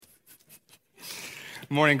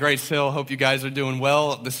Morning, Grace Hill. Hope you guys are doing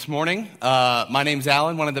well this morning. My name's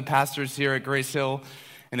Allan, one of the pastors here at Grace Hill.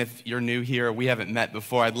 And if you're new here, we haven't met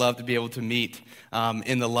before, I'd love to be able to meet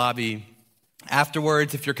in the lobby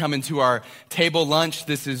afterwards. If you're coming to our table lunch,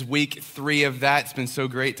 this is week 3 of that. It's been so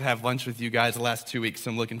great to have lunch with you guys the last 2 weeks.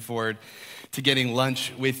 So I'm looking forward to getting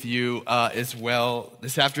lunch with you as well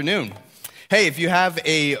this afternoon. Hey, if you have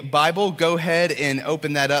a Bible, go ahead and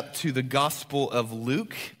open that up to the Gospel of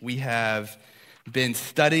Luke. We have been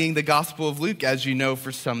studying the Gospel of Luke, as you know,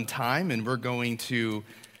 for some time, and we're going to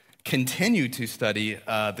continue to study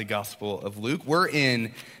the Gospel of Luke. We're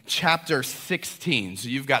in chapter 16, so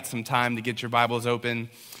you've got some time to get your Bibles open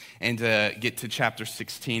and to get to chapter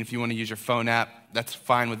 16. If you want to use your phone app, that's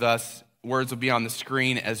fine with us. Words will be on the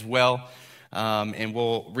screen as well, and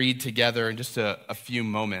we'll read together in just a few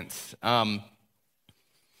moments. I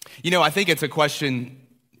think it's a question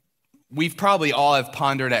we've probably all have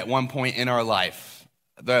pondered at one point in our life.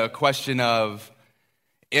 The question of,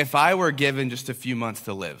 if I were given just a few months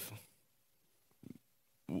to live,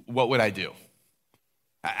 what would I do?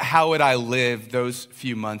 How would I live those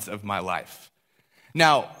few months of my life?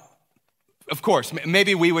 Now, of course,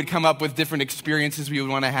 maybe we would come up with different experiences we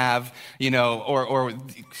would want to have, or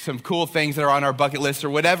some cool things that are on our bucket list or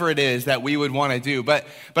whatever it is that we would want to do. But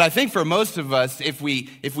I think for most of us, if we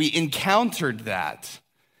encountered that,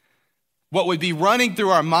 what would be running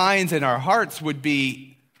through our minds and our hearts would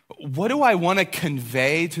be, what do I want to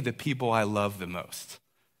convey to the people I love the most?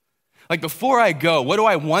 Like, before I go, what do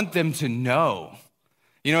I want them to know?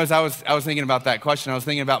 As I was thinking about that question, I was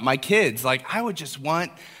thinking about my kids. Like, I would just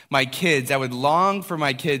want my kids, I would long for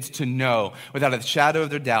my kids to know, without a shadow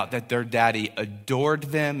of their doubt, that their daddy adored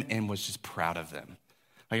them and was just proud of them.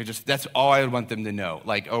 That's all I would want them to know,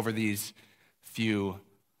 like, over these few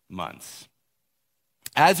months.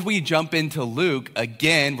 As we jump into Luke,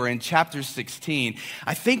 again, we're in chapter 16,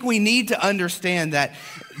 I think we need to understand that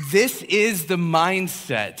this is the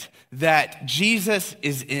mindset that Jesus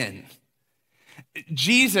is in.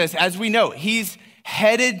 Jesus, as we know, he's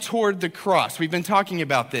headed toward the cross. We've been talking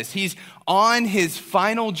about this. He's on his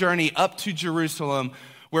final journey up to Jerusalem,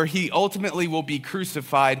 where he ultimately will be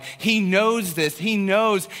crucified. He knows this. He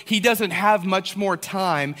knows he doesn't have much more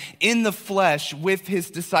time in the flesh with his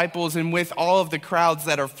disciples and with all of the crowds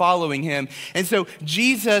that are following him. And so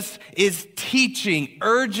Jesus is teaching,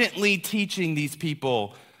 urgently teaching these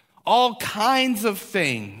people all kinds of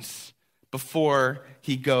things before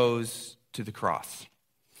he goes to the cross.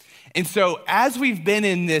 And so as we've been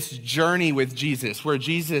in this journey with Jesus, where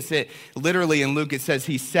Jesus, literally in Luke, it says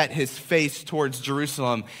he set his face towards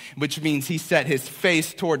Jerusalem, which means he set his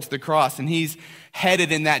face towards the cross, and he's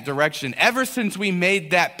headed in that direction. Ever since we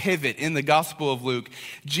made that pivot in the Gospel of Luke,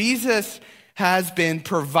 Jesus has been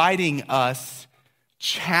providing us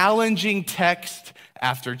challenging text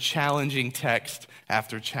after challenging text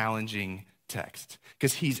after challenging text,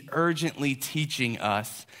 because he's urgently teaching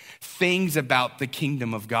us things about the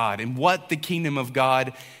kingdom of God and what the kingdom of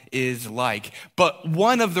God is like. But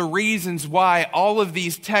one of the reasons why all of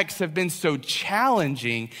these texts have been so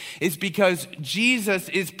challenging is because Jesus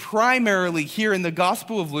is primarily here in the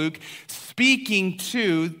Gospel of Luke speaking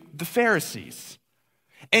to the Pharisees.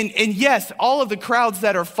 And yes, all of the crowds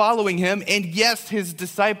that are following him, and yes, his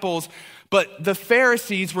disciples, but the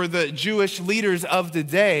Pharisees were the Jewish leaders of the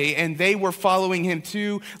day, and they were following him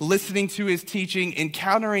too, listening to his teaching,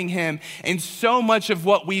 encountering him. And so much of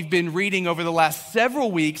what we've been reading over the last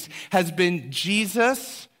several weeks has been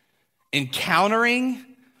Jesus encountering,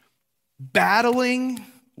 battling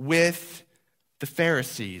with the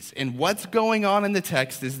Pharisees. And what's going on in the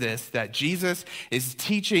text is this, that Jesus is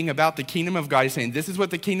teaching about the kingdom of God. He's saying, this is what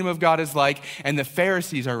the kingdom of God is like, and the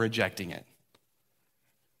Pharisees are rejecting it.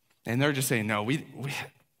 And they're just saying, no,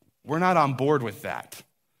 we're not on board with that.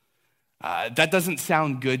 That doesn't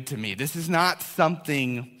sound good to me. This is not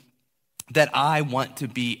something that I want to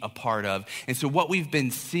be a part of. And so what we've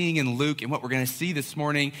been seeing in Luke and what we're going to see this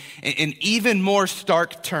morning in even more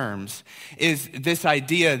stark terms is this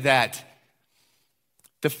idea that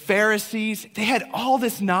the Pharisees, they had all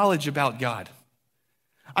this knowledge about God.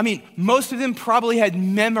 I mean, most of them probably had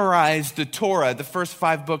memorized the Torah, the first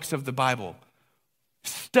 5 books of the Bible.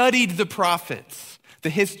 Studied the prophets, the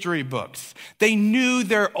history books. They knew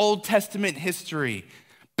their Old Testament history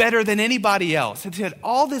better than anybody else. They had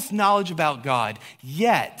all this knowledge about God,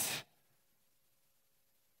 yet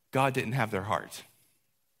God didn't have their heart.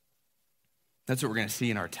 That's what we're going to see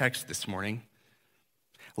in our text this morning.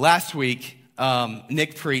 Last week,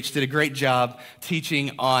 Nick preached, did a great job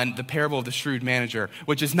teaching on the parable of the shrewd manager,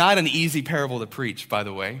 which is not an easy parable to preach, by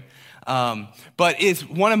the way. but it's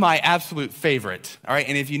one of my absolute favorite, all right?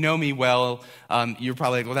 And if you know me well, you're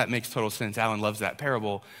probably like, well, that makes total sense. Alan loves that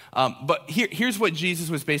parable. But here's what Jesus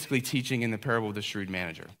was basically teaching in the parable of the shrewd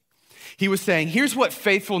manager. He was saying, here's what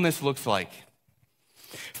faithfulness looks like.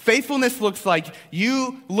 Faithfulness looks like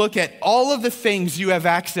you look at all of the things you have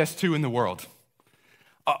access to in the world.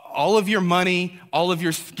 All of your money, all of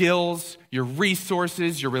your skills, your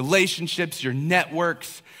resources, your relationships, your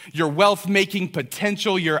networks, your wealth-making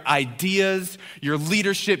potential, your ideas, your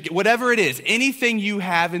leadership, whatever it is, anything you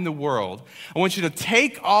have in the world, I want you to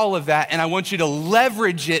take all of that and I want you to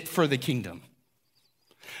leverage it for the kingdom.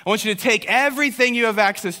 I want you to take everything you have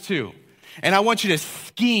access to and I want you to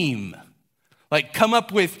scheme, like come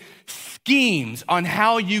up with schemes on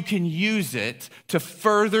how you can use it to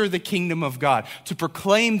further the kingdom of God, to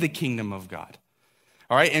proclaim the kingdom of God.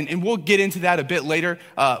 All right, and we'll get into that a bit later,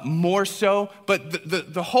 more so. But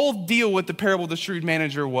the whole deal with the parable of the shrewd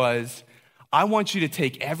manager was, I want you to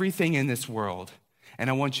take everything in this world and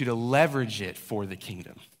I want you to leverage it for the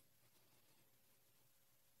kingdom.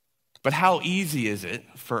 But how easy is it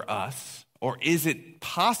for us, or is it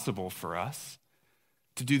possible for us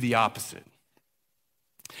to do the opposite?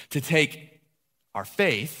 To take our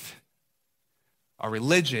faith, our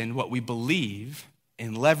religion, what we believe,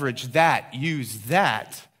 and leverage that, use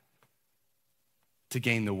that to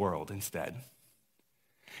gain the world instead.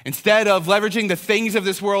 Instead of leveraging the things of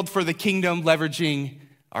this world for the kingdom, leveraging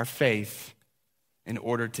our faith in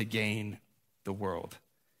order to gain the world.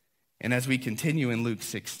 And as we continue in Luke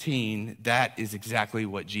 16, that is exactly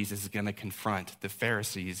what Jesus is going to confront the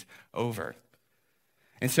Pharisees over.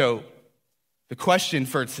 And so the question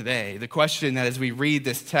for today, the question that as we read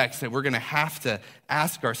this text that we're going to have to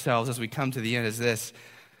ask ourselves as we come to the end is this: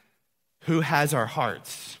 who has our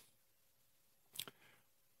hearts?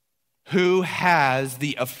 Who has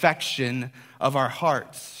the affection of our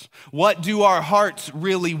hearts? What do our hearts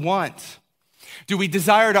really want? Do we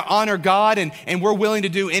desire to honor God and we're willing to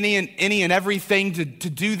do any and everything to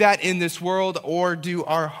do that in this world? Or do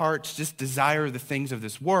our hearts just desire the things of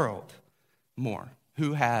this world more?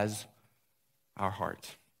 Who has our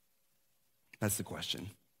heart? That's the question.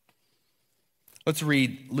 Let's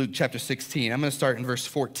read Luke chapter 16. I'm going to start in verse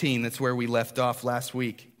 14. That's where we left off last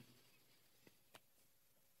week.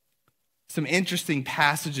 Some interesting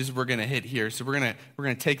passages we're going to hit here. So we're going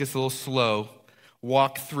to take this a little slow,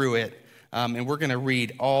 walk through it, and we're going to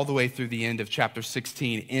read all the way through the end of chapter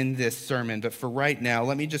 16 in this sermon. But for right now,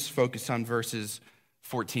 let me just focus on verses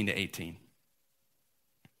 14 to 18.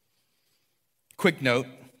 Quick note,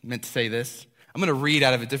 I meant to say this. I'm going to read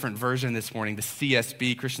out of a different version this morning, the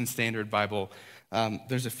CSB, Christian Standard Bible.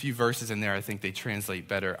 There's a few verses in there I think they translate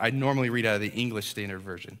better. I normally read out of the English Standard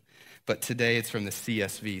Version, but today it's from the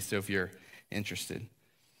CSV, so if you're interested.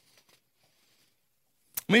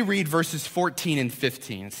 Let me read verses 14 and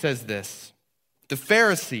 15. It says this: the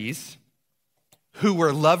Pharisees, who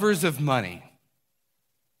were lovers of money,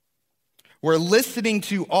 were listening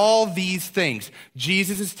to all these things.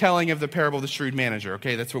 Jesus is telling of the parable of the shrewd manager,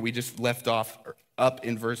 okay? That's what we just left off up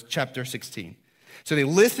in chapter 16. So they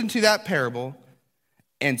listened to that parable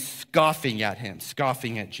and scoffing at him,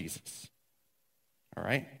 scoffing at Jesus, all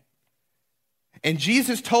right? And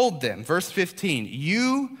Jesus told them, verse 15,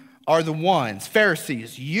 you are the ones,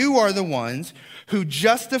 Pharisees, you are the ones who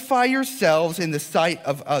justify yourselves in the sight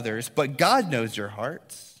of others, but God knows your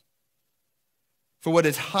hearts. For what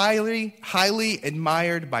is highly, highly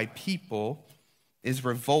admired by people is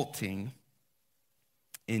revolting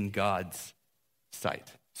in God's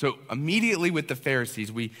sight. So immediately with the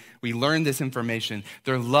Pharisees, we learn this information.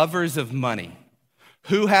 They're lovers of money.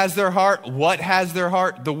 Who has their heart? What has their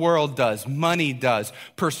heart? The world does. Money does.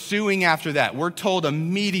 Pursuing after that. We're told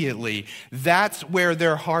immediately that's where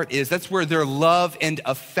their heart is. That's where their love and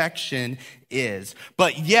affection is.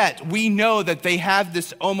 But yet we know that they have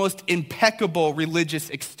this almost impeccable religious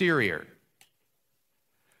exterior.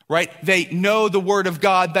 Right? They know the word of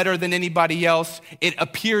God better than anybody else. It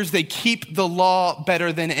appears they keep the law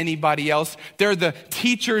better than anybody else. They're the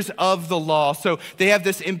teachers of the law. So they have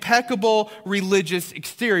this impeccable religious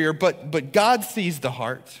exterior, but God sees the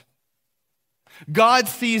heart. God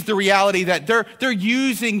sees the reality that they're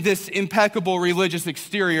using this impeccable religious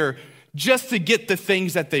exterior just to get the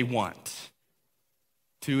things that they want,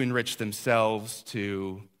 to enrich themselves,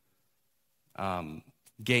 to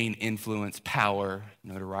gain influence, power,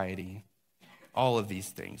 notoriety, all of these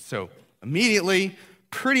things. So immediately,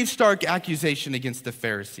 pretty stark accusation against the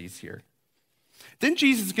Pharisees here. Then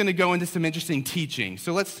Jesus is going to go into some interesting teaching.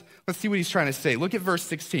 So let's see what he's trying to say. Look at verse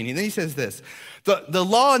 16. And then he says this: the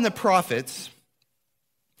law and the prophets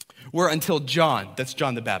were until John. That's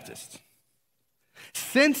John the Baptist.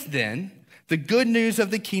 Since then, the good news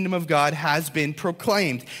of the kingdom of God has been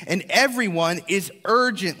proclaimed, and everyone is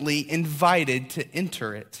urgently invited to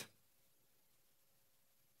enter it.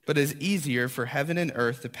 But it is easier for heaven and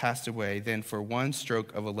earth to pass away than for one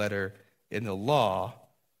stroke of a letter in the law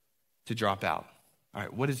to drop out. All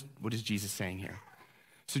right, what is Jesus saying here?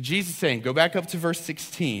 So Jesus is saying, go back up to verse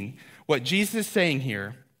 16. What Jesus is saying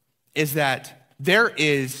here is that there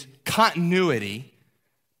is continuity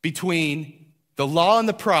between the law and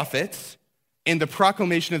the prophets and the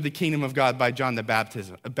proclamation of the kingdom of God by John the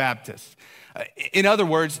Baptist. In other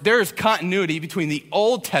words, there is continuity between the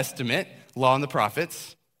Old Testament, law and the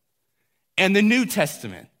prophets, and the New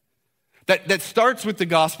Testament. That starts with the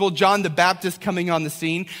gospel, John the Baptist coming on the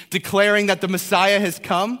scene, declaring that the Messiah has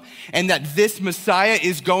come and that this Messiah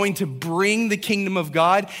is going to bring the kingdom of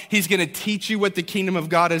God. He's going to teach you what the kingdom of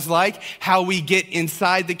God is like, how we get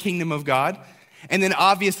inside the kingdom of God. And then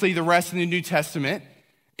obviously the rest of the New Testament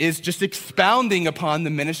is just expounding upon the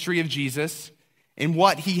ministry of Jesus and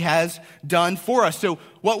what he has done for us. So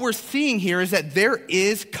what we're seeing here is that there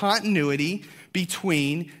is continuity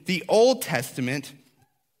between the Old Testament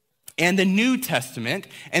and the New Testament,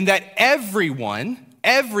 and that everyone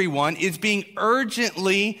is being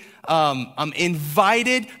urgently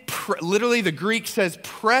invited, literally the Greek says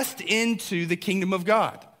pressed into the kingdom of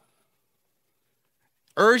God.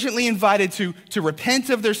 Urgently invited to repent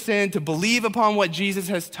of their sin, to believe upon what Jesus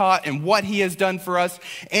has taught and what he has done for us,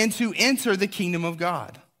 and to enter the kingdom of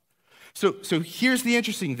God. So here's the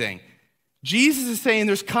interesting thing. Jesus is saying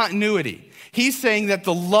there's continuity. He's saying that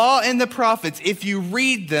the law and the prophets, if you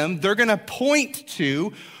read them, they're going to point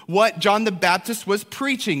to what John the Baptist was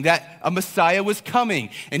preaching, that a Messiah was coming.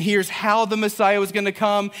 And here's how the Messiah was going to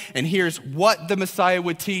come, and here's what the Messiah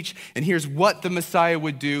would teach, and here's what the Messiah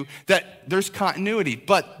would do, that there's continuity.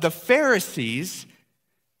 But the Pharisees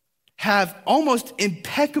have almost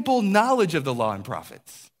impeccable knowledge of the law and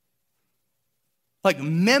prophets, like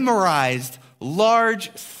memorized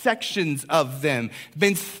large sections of them,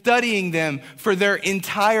 been studying them for their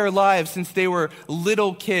entire lives since they were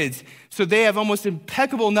little kids. So they have almost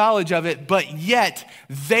impeccable knowledge of it, but yet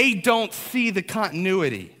they don't see the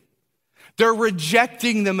continuity. They're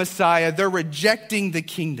rejecting the Messiah. They're rejecting the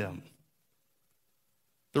kingdom.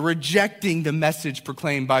 They're rejecting the message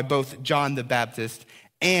proclaimed by both John the Baptist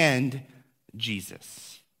and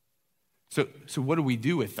Jesus. So what do we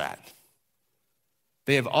do with that?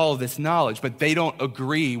 They have all of this knowledge, but they don't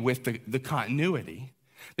agree with the continuity.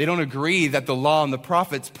 They don't agree that the law and the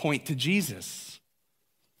prophets point to Jesus.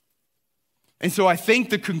 And so I think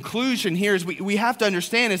the conclusion here is we have to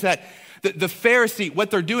understand is that the Pharisee, what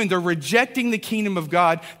they're doing, they're rejecting the kingdom of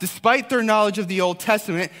God despite their knowledge of the Old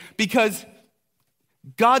Testament because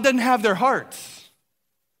God doesn't have their hearts.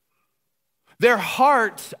 Their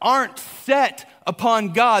hearts aren't set upon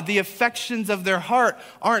God. The affections of their heart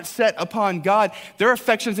aren't set upon God. Their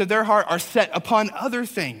affections of their heart are set upon other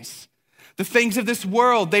things. The things of this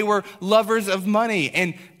world. They were lovers of money.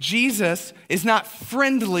 And Jesus is not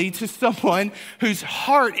friendly to someone whose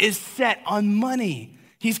heart is set on money.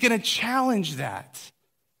 He's going to challenge that.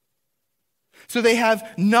 So they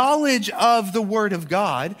have knowledge of the Word of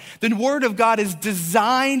God. The Word of God is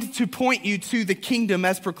designed to point you to the kingdom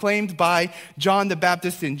as proclaimed by John the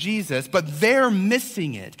Baptist and Jesus, but they're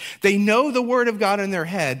missing it. They know the Word of God in their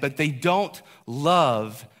head, but they don't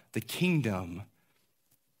love the kingdom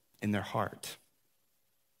in their heart.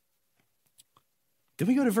 Then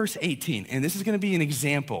we go to verse 18, and this is going to be an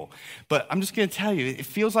example, but I'm just going to tell you, it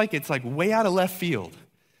feels like it's like way out of left field.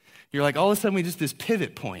 You're like, all of a sudden we just this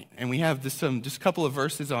pivot point, and we have just a couple of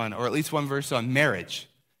verses on, or at least one verse on marriage.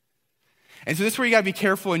 And so this is where you gotta be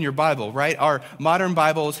careful in your Bible, right? Our modern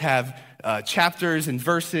Bibles have chapters and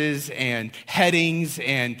verses and headings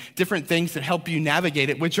and different things that help you navigate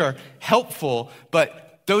it, which are helpful, but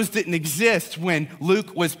those didn't exist when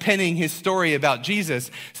Luke was penning his story about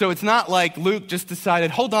Jesus. So it's not like Luke just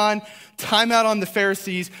decided, hold on, time out on the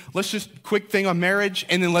Pharisees, let's just quick thing on marriage,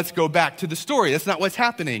 and then let's go back to the story. That's not what's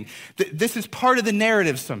happening. This is part of the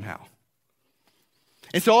narrative somehow.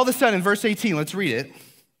 And so all of a sudden, in verse 18, let's read it.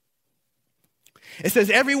 It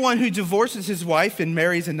says, everyone who divorces his wife and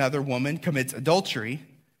marries another woman commits adultery,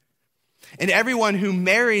 and everyone who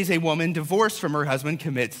marries a woman divorced from her husband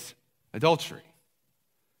commits adultery.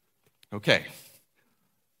 Okay,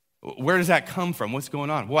 where does that come from? What's going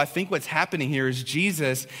on? Well, I think what's happening here is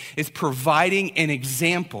Jesus is providing an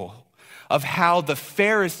example of how the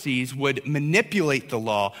Pharisees would manipulate the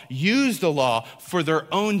law, use the law for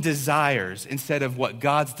their own desires instead of what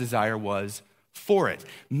God's desire was for it.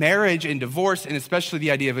 Marriage and divorce, and especially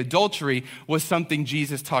the idea of adultery, was something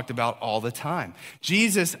Jesus talked about all the time.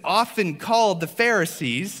 Jesus often called the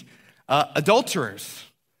Pharisees adulterers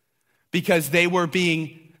because they were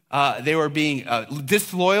being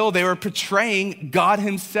disloyal. They were betraying God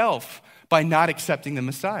himself by not accepting the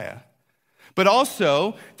Messiah. But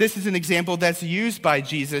also, this is an example that's used by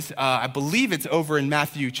Jesus. I believe it's over in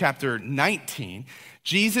Matthew chapter 19.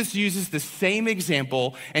 Jesus uses the same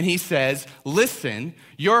example, and he says, listen,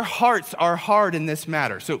 your hearts are hard in this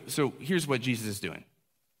matter. So here's what Jesus is doing.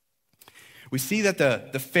 We see that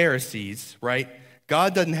the Pharisees, right?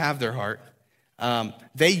 God doesn't have their heart.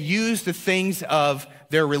 They use the things of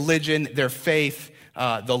their religion, their faith,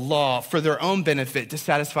 the law for their own benefit to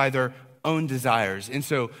satisfy their own desires. And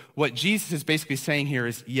so what Jesus is basically saying here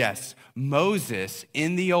is, yes, Moses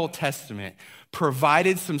in the Old Testament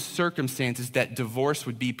provided some circumstances that divorce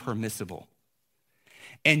would be permissible.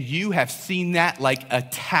 And you have seen that like a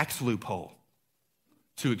tax loophole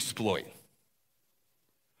to exploit.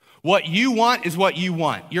 What you want is what you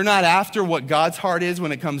want. You're not after what God's heart is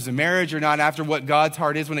when it comes to marriage. You're not after what God's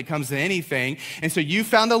heart is when it comes to anything. And so you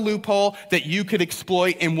found a loophole that you could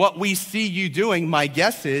exploit. And what we see you doing, my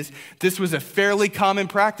guess is, this was a fairly common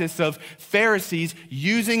practice of Pharisees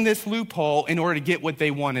using this loophole in order to get what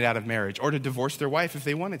they wanted out of marriage or to divorce their wife if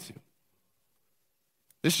they wanted to.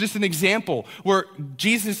 This is just an example where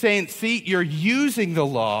Jesus is saying, see, you're using the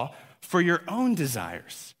law for your own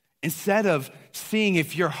desires, instead of seeing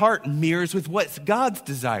if your heart mirrors with what God's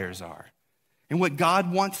desires are and what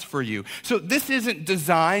God wants for you. So this isn't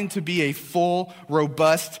designed to be a full,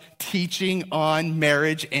 robust teaching on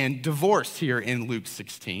marriage and divorce here in Luke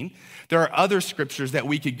 16. There are other scriptures that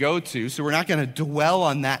we could go to, so we're not going to dwell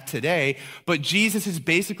on that today, but Jesus is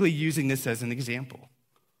basically using this as an example.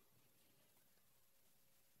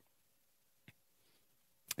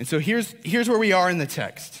 And so here's where we are in the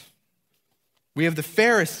text. We have the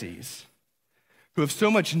Pharisees who have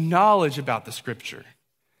so much knowledge about the scripture.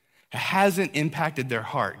 It hasn't impacted their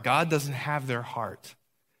heart. God doesn't have their heart.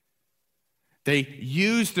 They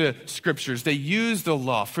use the scriptures, they use the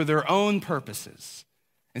law for their own purposes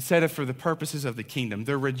instead of for the purposes of the kingdom.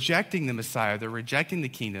 They're rejecting the Messiah, they're rejecting the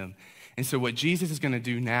kingdom. And so what Jesus is going to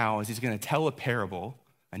do now is he's going to tell a parable,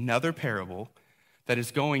 another parable, that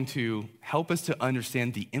is going to help us to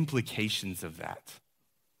understand the implications of that.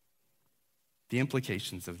 The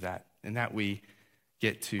implications of that, and that we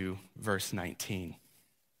get to verse 19.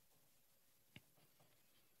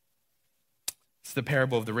 It's the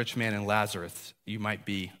parable of the rich man and Lazarus. You might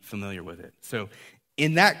be familiar with it. So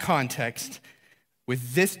in that context,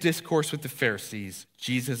 with this discourse with the Pharisees,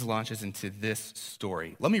 Jesus launches into this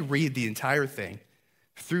story. Let me read the entire thing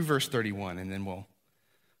through verse 31, and then we'll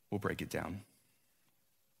break it down.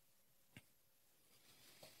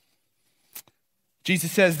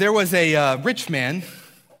 Jesus says, there was a rich man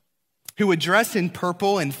who would dress in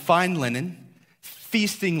purple and fine linen,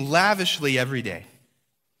 feasting lavishly every day.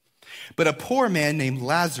 But a poor man named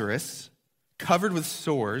Lazarus, covered with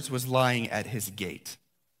sores, was lying at his gate.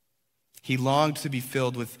 He longed to be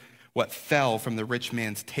filled with what fell from the rich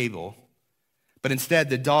man's table, but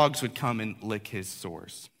instead the dogs would come and lick his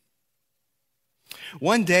sores.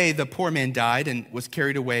 One day, the poor man died and was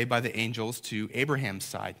carried away by the angels to Abraham's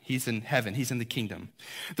side. He's in heaven. He's in the kingdom.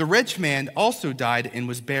 The rich man also died and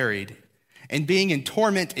was buried. And being in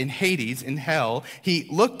torment in Hades, in hell, he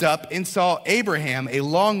looked up and saw Abraham a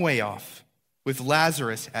long way off with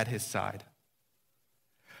Lazarus at his side.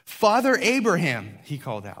 Father Abraham, he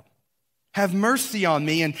called out, have mercy on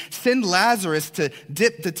me and send Lazarus to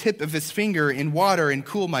dip the tip of his finger in water and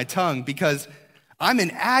cool my tongue, because I'm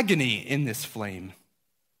in agony in this flame.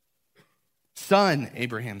 Son,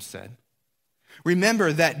 Abraham said,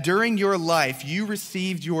 remember that during your life you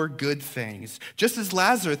received your good things, just as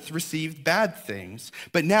Lazarus received bad things.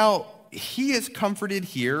 But now he is comforted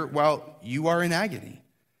here while you are in agony.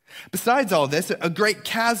 Besides all this, a great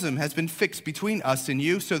chasm has been fixed between us and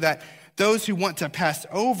you, so that those who want to pass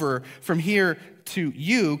over from here to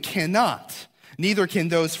you cannot. Neither can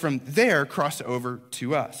those from there cross over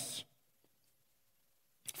to us.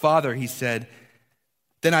 Father, he said,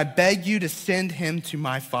 then I beg you to send him to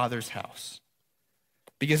my father's house,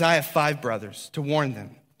 because I have 5 brothers, to warn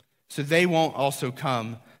them, so they won't also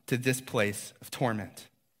come to this place of torment.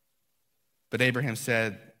 But Abraham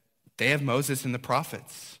said, they have Moses and the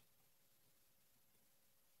prophets.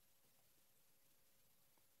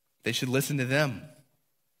 They should listen to them.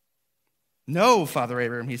 No, Father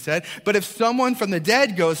Abraham, he said, but if someone from the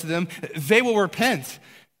dead goes to them, they will repent.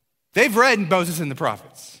 They've read Moses and the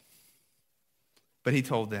prophets. But he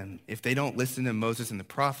told them, if they don't listen to Moses and the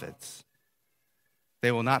prophets,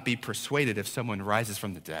 They will not be persuaded if someone rises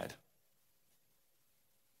from the dead.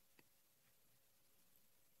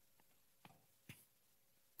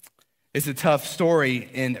 It's a tough story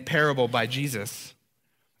in parable by Jesus.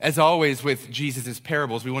 As always with Jesus'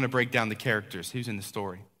 parables, we want to break down the characters. Who's in the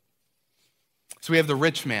story? So we have the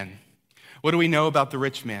rich man. What do we know about the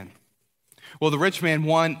rich man? Well, the rich man,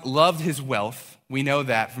 one, loved his wealth. We know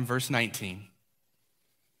that from verse 19.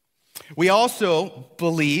 We also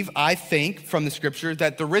believe, I think, from the scripture,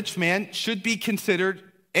 that the rich man should be considered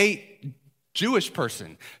a Jewish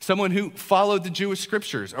person, someone who followed the Jewish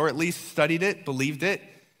scriptures, or at least studied it, believed it,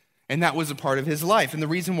 and that was a part of his life. And the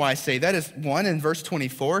reason why I say that is, one, in verse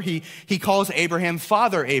 24, he calls Abraham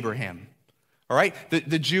Father Abraham. All right?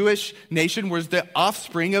 The Jewish nation was the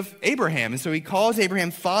offspring of Abraham, and so he calls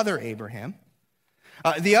Abraham Father Abraham.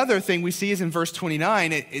 The other thing we see is in verse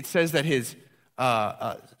 29, it says that his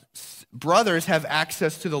brothers have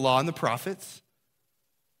access to the law and the prophets.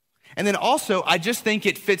 And then also, I just think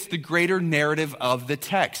it fits the greater narrative of the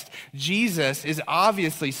text. Jesus is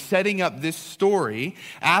obviously setting up this story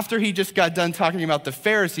after he just got done talking about the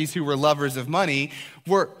Pharisees who were lovers of money,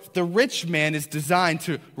 where the rich man is designed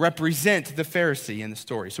to represent the Pharisee in the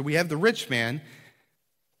story. So we have the rich man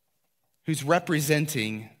who's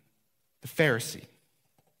representing the Pharisee.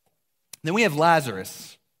 Then we have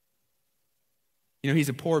Lazarus. You know, he's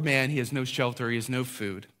a poor man, he has no shelter, he has no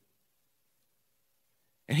food.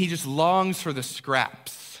 And he just longs for the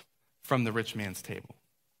scraps from the rich man's table.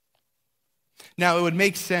 Now, it would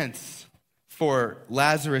make sense for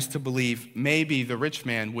Lazarus to believe maybe the rich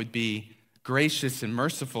man would be gracious and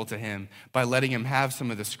merciful to him by letting him have some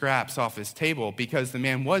of the scraps off his table, because the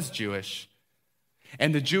man was Jewish.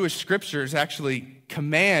 And the Jewish scriptures actually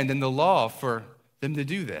command in the law for them to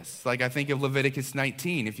do this. Like I think of Leviticus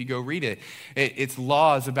 19, if you go read it, it's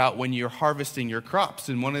laws about when you're harvesting your crops.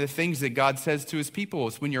 And one of the things that God says to his people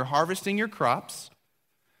is when you're harvesting your crops,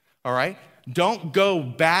 all right, don't go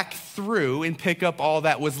back through and pick up all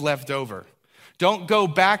that was left over. Don't go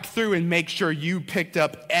back through and make sure you picked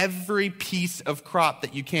up every piece of crop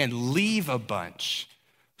that you can. Leave a bunch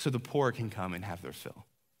so the poor can come and have their fill.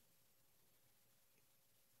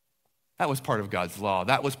 That was part of God's law.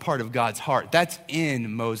 That was part of God's heart. That's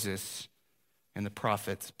in Moses and the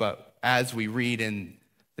prophets. But as we read in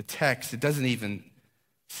the text, it doesn't even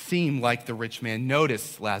seem like the rich man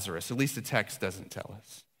noticed Lazarus. At least the text doesn't tell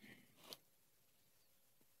us.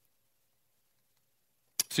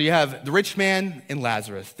 So you have the rich man and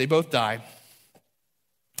Lazarus. They both die.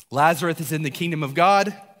 Lazarus is in the kingdom of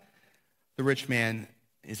God. The rich man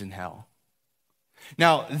is in hell.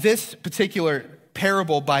 Now, this particular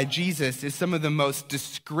parable by Jesus is some of the most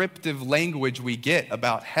descriptive language we get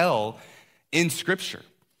about hell in Scripture.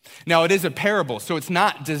 Now, it is a parable, so it's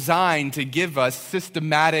not designed to give us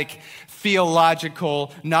systematic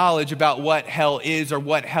theological knowledge about what hell is or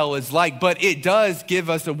what hell is like, but it does give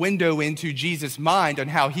us a window into Jesus' mind on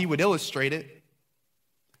how he would illustrate it.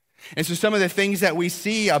 And so some of the things that we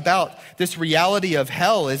see about this reality of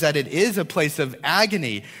hell is that it is a place of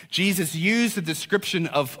agony. Jesus used the description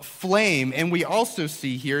of flame, and we also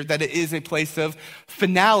see here that it is a place of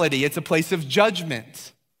finality. It's a place of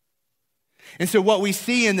judgment. And so what we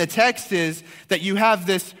see in the text is that you have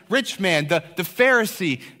this rich man, the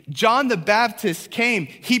Pharisee. John the Baptist came.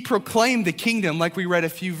 He proclaimed the kingdom like we read a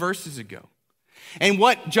few verses ago. And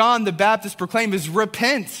what John the Baptist proclaimed is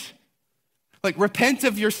repent. Like, repent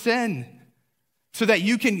of your sin so that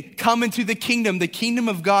you can come into the kingdom. The kingdom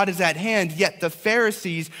of God is at hand, yet the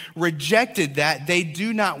Pharisees rejected that. They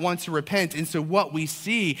do not want to repent. And so what we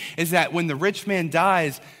see is that when the rich man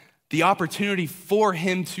dies, the opportunity for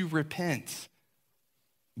him to repent,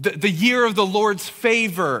 the year of the Lord's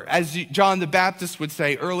favor, as John the Baptist would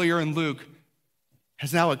say earlier in Luke,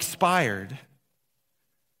 has now expired.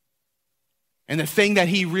 And the thing that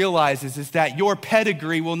he realizes is that your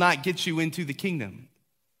pedigree will not get you into the kingdom.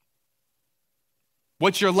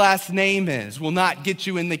 What your last name is will not get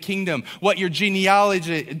you in the kingdom. What your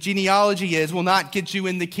genealogy is will not get you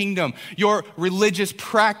in the kingdom. Your religious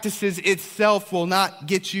practices itself will not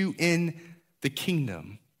get you in the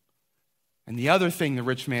kingdom. And the other thing the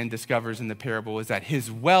rich man discovers in the parable is that his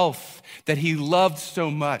wealth that he loved so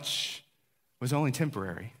much was only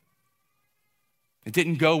temporary. It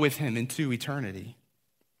didn't go with him into eternity.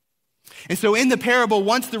 And so in the parable,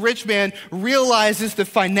 once the rich man realizes the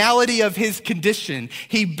finality of his condition,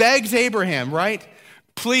 he begs Abraham, right?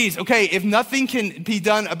 Please, okay, if nothing can be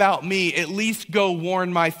done about me, at least go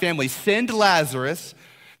warn my family. Send Lazarus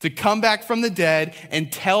to come back from the dead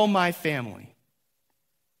and tell my family.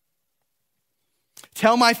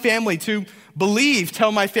 Tell my family to believe.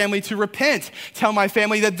 Tell my family to repent. Tell my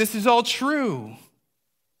family that this is all true.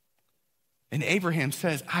 And Abraham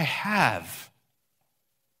says, I have.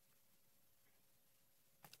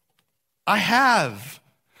 I have.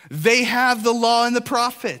 They have the law and the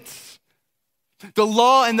prophets. The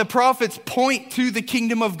law and the prophets point to the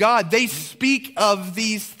kingdom of God. They speak of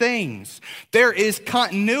these things. There is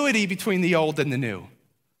continuity between the old and the new.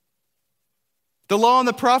 The law and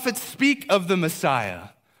the prophets speak of the Messiah.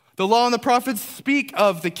 The law and the prophets speak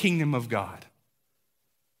of the kingdom of God.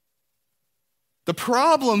 The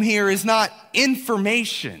problem here is not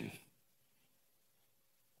information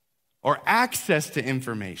or access to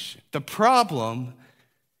information. The problem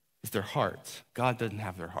is their heart. God doesn't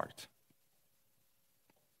have their heart.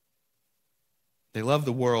 They love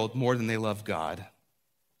the world more than they love God.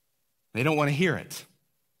 They don't want to hear it.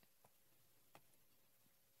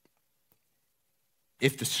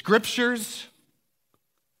 If the scriptures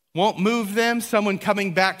won't move them, someone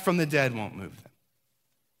coming back from the dead won't move them.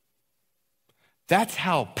 That's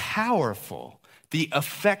how powerful the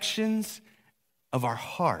affections of our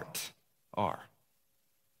heart are.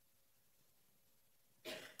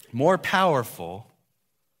 More powerful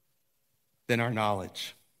than our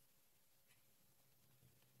knowledge.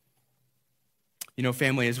 You know,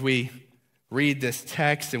 family, as we read this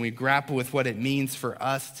text and we grapple with what it means for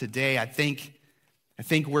us today, I think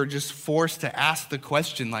we're just forced to ask the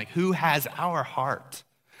question, like, who has our heart?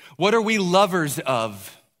 What are we lovers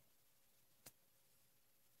of?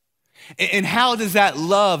 And how does that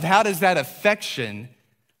love, how does that affection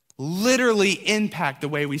literally impact the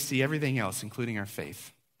way we see everything else, including our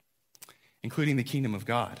faith, including the kingdom of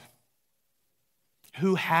God?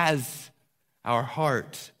 Who has our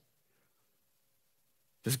heart?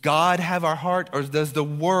 Does God have our heart, or does the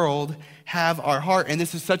world have our heart? And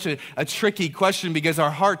this is such a tricky question because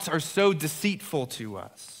our hearts are so deceitful to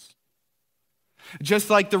us. Just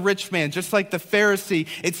like the rich man, just like the Pharisee,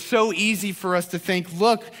 it's so easy for us to think,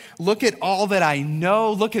 look at all that I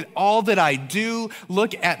know, look at all that I do,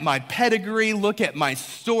 look at my pedigree, look at my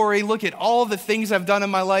story, look at all the things I've done in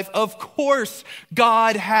my life. Of course,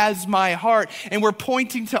 God has my heart. And we're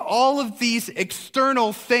pointing to all of these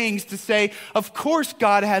external things to say, of course,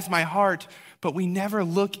 God has my heart, but we never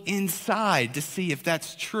look inside to see if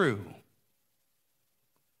that's true.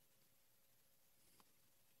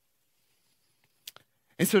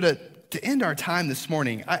 And so to end our time this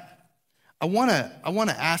morning, I want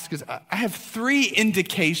to ask, because I have three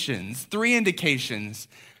indications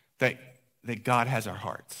that God has our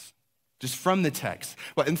hearts, just from the text.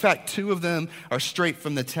 Well, in fact, two of them are straight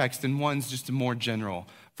from the text, and one's just more general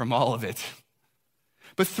from all of it.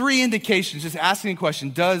 But three indications, just asking a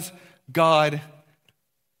question, does God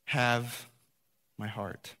have my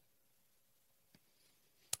heart?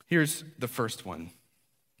 Here's the first one.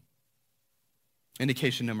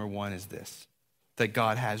 Indication number one is this, that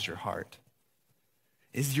God has your heart.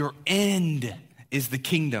 Is your end is the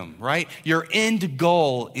kingdom, right? Your end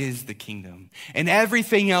goal is the kingdom. And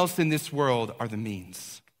everything else in this world are the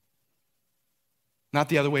means. Not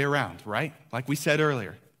the other way around, right? Like we said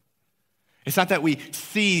earlier. It's not that we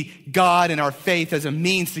see God and our faith as a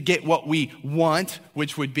means to get what we want,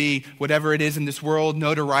 which would be whatever it is in this world,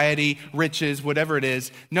 notoriety, riches, whatever it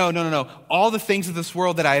is. No. All the things of this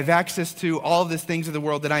world that I have access to, all of these things of the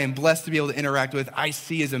world that I am blessed to be able to interact with, I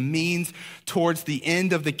see as a means towards the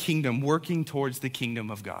end of the kingdom, working towards the kingdom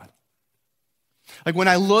of God. Like when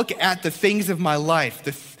I look at the things of my life,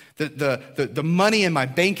 the money in my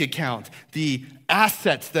bank account, the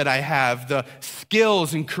assets that I have, the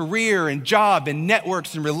skills and career and job and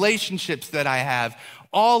networks and relationships that I have,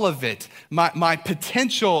 all of it, my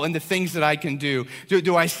potential and the things that I can do.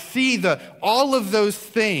 Do I see all of those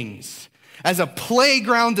things as a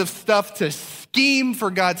playground of stuff to scheme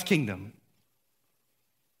for God's kingdom?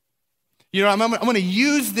 You know, I'm going to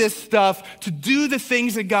use this stuff to do the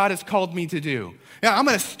things that God has called me to do. Yeah, I'm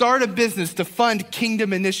going to start a business to fund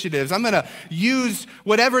kingdom initiatives. I'm going to use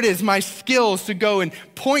whatever it is, my skills, to go and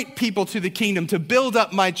point people to the kingdom, to build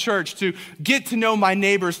up my church, to get to know my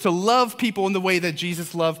neighbors, to love people in the way that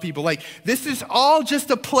Jesus loved people. Like, this is all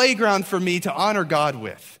just a playground for me to honor God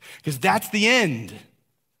with, because that's the end.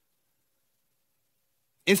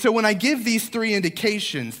 And so when I give these three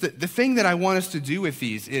indications, the thing that I want us to do with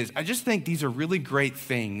these is, I just think these are really great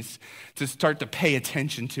things to start to pay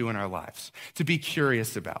attention to in our lives, to be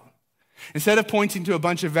curious about. Instead of pointing to a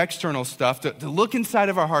bunch of external stuff, to look inside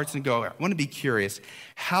of our hearts and go, I want to be curious.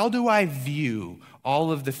 How do I view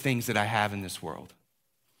all of the things that I have in this world?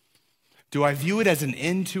 Do I view it as an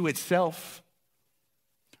end to itself?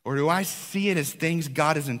 Or do I see it as things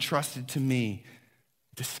God has entrusted to me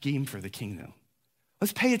to scheme for the kingdom?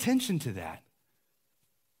 Let's pay attention to that.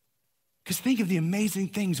 Because think of the amazing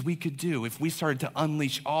things we could do if we started to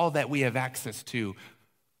unleash all that we have access to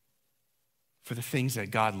for the things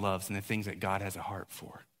that God loves and the things that God has a heart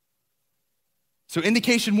for. So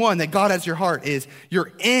indication one that God has your heart is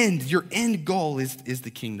your end goal is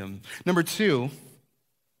the kingdom. Number two,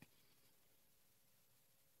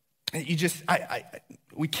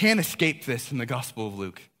 we can't escape this in the Gospel of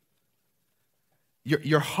Luke.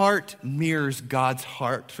 Your heart mirrors God's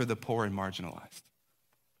heart for the poor and marginalized.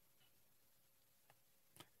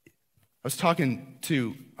 I was talking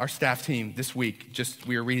to our staff team this week,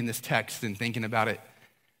 we were reading this text and thinking about it,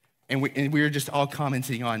 and we were just all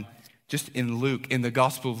commenting on, just in Luke, in the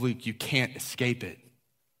Gospel of Luke, you can't escape it.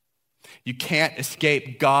 You can't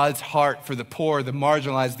escape God's heart for the poor, the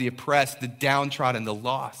marginalized, the oppressed, the downtrodden, the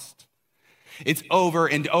lost. It's over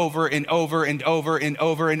and over and over and over and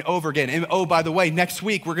over and over again. And oh, by the way, next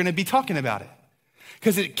week we're going to be talking about it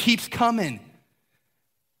because it keeps coming.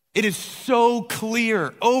 It is so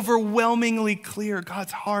clear, overwhelmingly clear,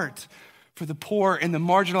 God's heart for the poor and the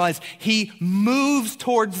marginalized. He moves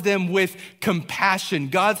towards them with compassion.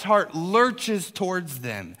 God's heart lurches towards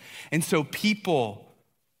them. And so people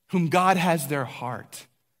whom God has their heart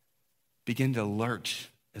begin to lurch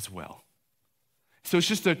as well. So it's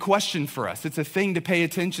just a question for us. It's a thing to pay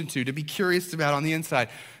attention to be curious about on the inside.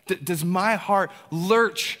 Does my heart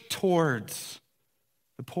lurch towards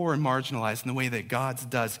the poor and marginalized in the way that God's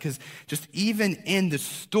does? Because just even in the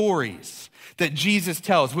stories that Jesus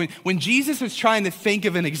tells, when Jesus is trying to think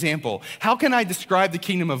of an example, how can I describe the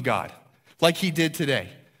kingdom of God like he did today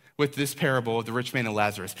with this parable of the rich man and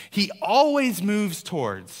Lazarus? He always moves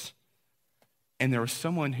towards, and there was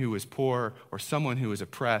someone who was poor or someone who was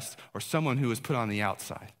oppressed or someone who was put on the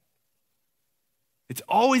outside. It's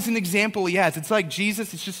always an example he has. It's like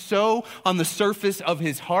Jesus is just so on the surface of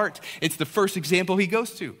his heart. It's the first example he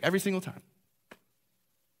goes to every single time.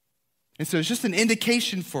 And so it's just an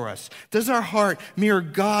indication for us. Does our heart mirror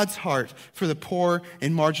God's heart for the poor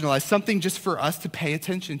and marginalized? Something just for us to pay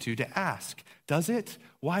attention to ask. Does it?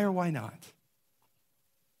 Why or why not?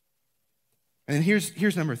 And then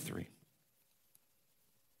here's number three.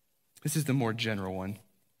 This is the more general one.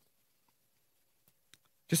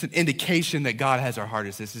 Just an indication that God has our heart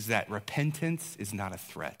is that repentance is not a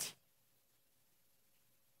threat.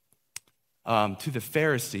 To the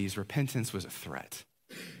Pharisees, repentance was a threat.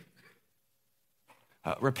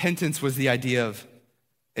 Repentance was the idea of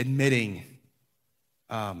admitting,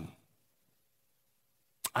 I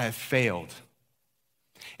have failed.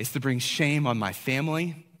 It's to bring shame on my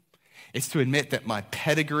family. It's to admit that my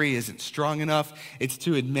pedigree isn't strong enough. It's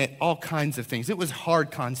to admit all kinds of things. It was a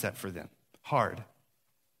hard concept for them, hard.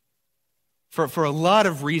 For a lot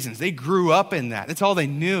of reasons. They grew up in that. That's all they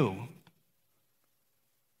knew.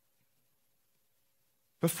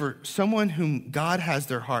 But for someone whom God has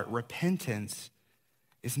their heart, repentance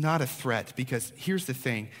is not a threat, because here's the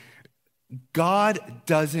thing. God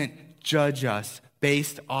doesn't judge us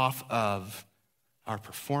based off of our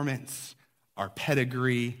performance, our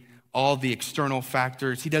pedigree, all the external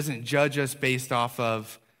factors. He doesn't judge us based off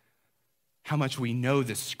of how much we know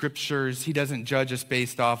the scriptures. He doesn't judge us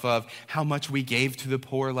based off of how much we gave to the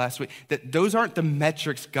poor last week. Those aren't the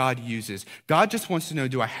metrics God uses. God just wants to know,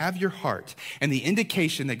 do I have your heart? And the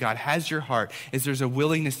indication that God has your heart is there's a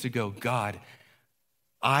willingness to go, God,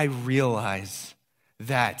 I realize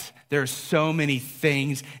that there are so many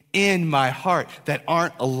things in my heart that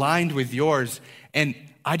aren't aligned with yours. And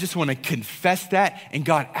I just want to confess that and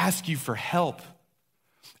God, ask you for help.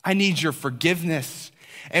 I need your forgiveness.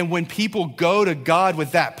 And when people go to God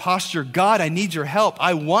with that posture, God, I need your help.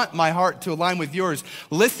 I want my heart to align with yours.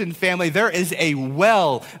 Listen, family, there is a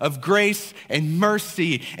well of grace and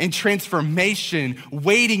mercy and transformation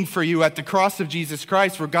waiting for you at the cross of Jesus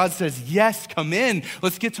Christ, where God says, yes, come in.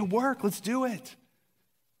 Let's get to work. Let's do it.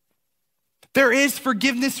 There is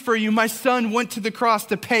forgiveness for you. My son went to the cross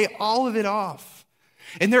to pay all of it off.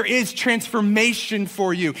 And there is transformation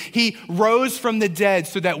for you. He rose from the dead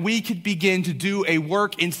so that we could begin to do a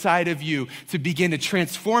work inside of you to begin to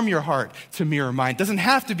transform your heart to mirror mine. It doesn't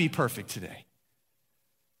have to be perfect today.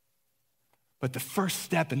 But the first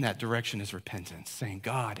step in that direction is repentance, saying,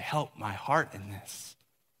 God, help my heart in this.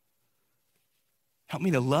 Help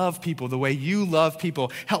me to love people the way you love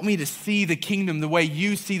people. Help me to see the kingdom the way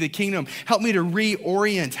you see the kingdom. Help me to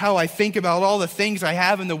reorient how I think about all the things I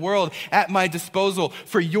have in the world at my disposal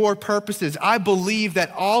for your purposes. I believe that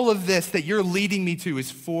all of this that you're leading me to is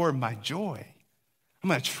for my joy. I'm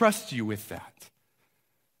going to trust you with that.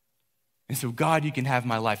 And so, God, you can have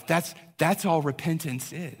my life. That's all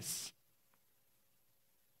repentance is.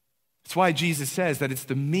 That's why Jesus says that it's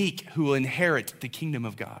the meek who will inherit the kingdom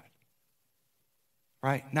of God.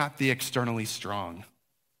 right? Not the externally strong,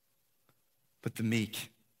 but the meek.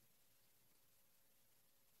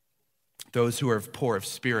 Those who are poor of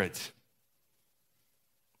spirit,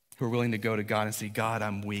 who are willing to go to God and say, God,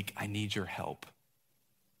 I'm weak. I need your help.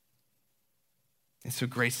 And so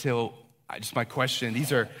Grace Hill, just my question,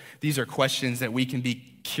 these are questions that we can be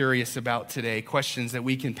curious about today, questions that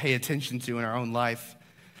we can pay attention to in our own life.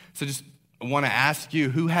 So just want to ask you,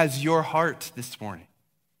 who has your heart this morning?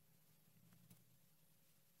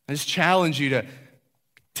 I just challenge you to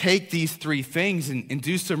take these three things and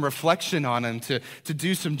do some reflection on them, to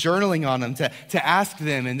do some journaling on them, to ask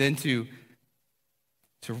them, and then to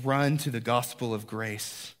run to the gospel of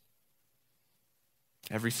grace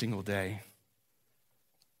every single day.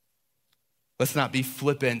 Let's not be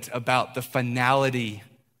flippant about the finality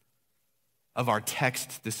of our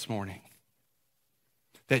text this morning.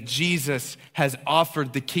 That Jesus has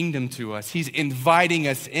offered the kingdom to us. He's inviting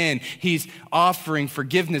us in. He's offering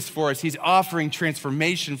forgiveness for us. He's offering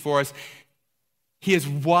transformation for us. He has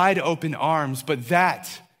wide open arms, but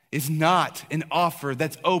that is not an offer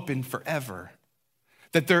that's open forever.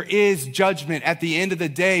 That there is judgment at the end of the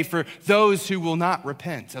day for those who will not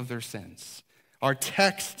repent of their sins. Our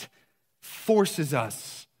text forces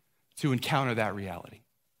us to encounter that reality.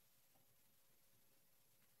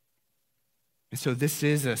 And so this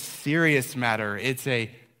is a serious matter. It's a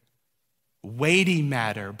weighty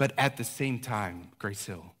matter, but at the same time, Grace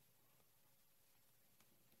Hill,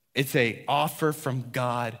 it's an offer from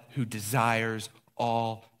God who desires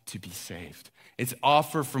all to be saved. It's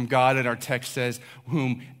offer from God, and our text says,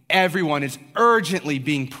 whom everyone is urgently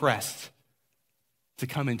being pressed to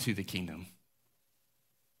come into the kingdom.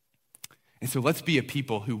 And so let's be a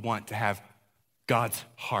people who want to have God's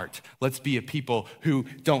heart. Let's be a people who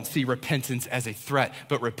don't see repentance as a threat,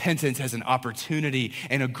 but repentance as an opportunity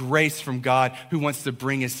and a grace from God who wants to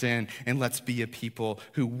bring us in. And let's be a people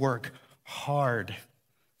who work hard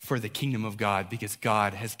for the kingdom of God because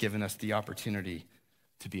God has given us the opportunity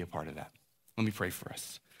to be a part of that. Let me pray for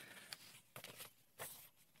us.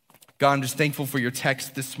 God, I'm just thankful for your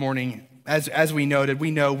text this morning. As we noted,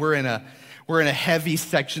 we know we're in a heavy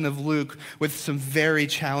section of Luke with some very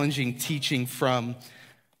challenging teaching from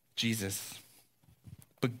Jesus.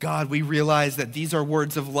 But God, we realize that these are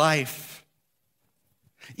words of life.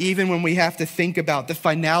 Even when we have to think about the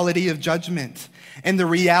finality of judgment and the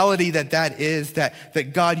reality that is,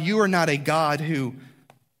 that God, you are not a God who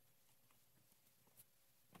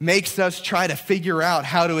makes us try to figure out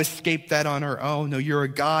how to escape that on our own. No, you're a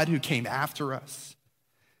God who came after us.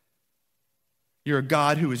 You're a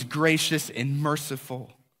God who is gracious and merciful,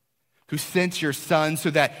 who sent your Son so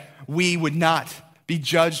that we would not be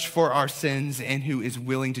judged for our sins, and who is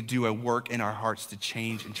willing to do a work in our hearts to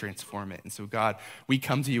change and transform it. And so, God, we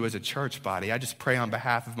come to you as a church body. I just pray on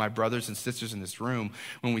behalf of my brothers and sisters in this room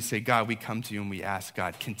when we say, God, we come to you and we ask,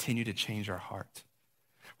 God, continue to change our heart.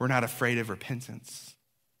 We're not afraid of repentance.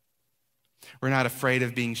 We're not afraid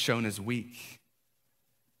of being shown as weak.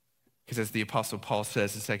 Because as the Apostle Paul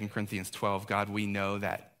says in 2 Corinthians 12, God, we know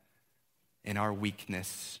that in our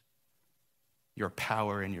weakness, your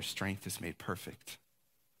power and your strength is made perfect.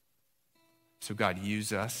 So God,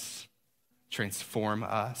 use us, transform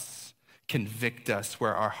us, convict us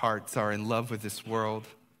where our hearts are in love with this world,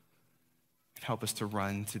 and help us to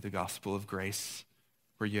run to the gospel of grace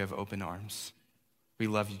where you have open arms. We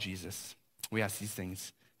love you, Jesus. We ask these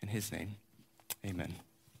things in his name. Amen.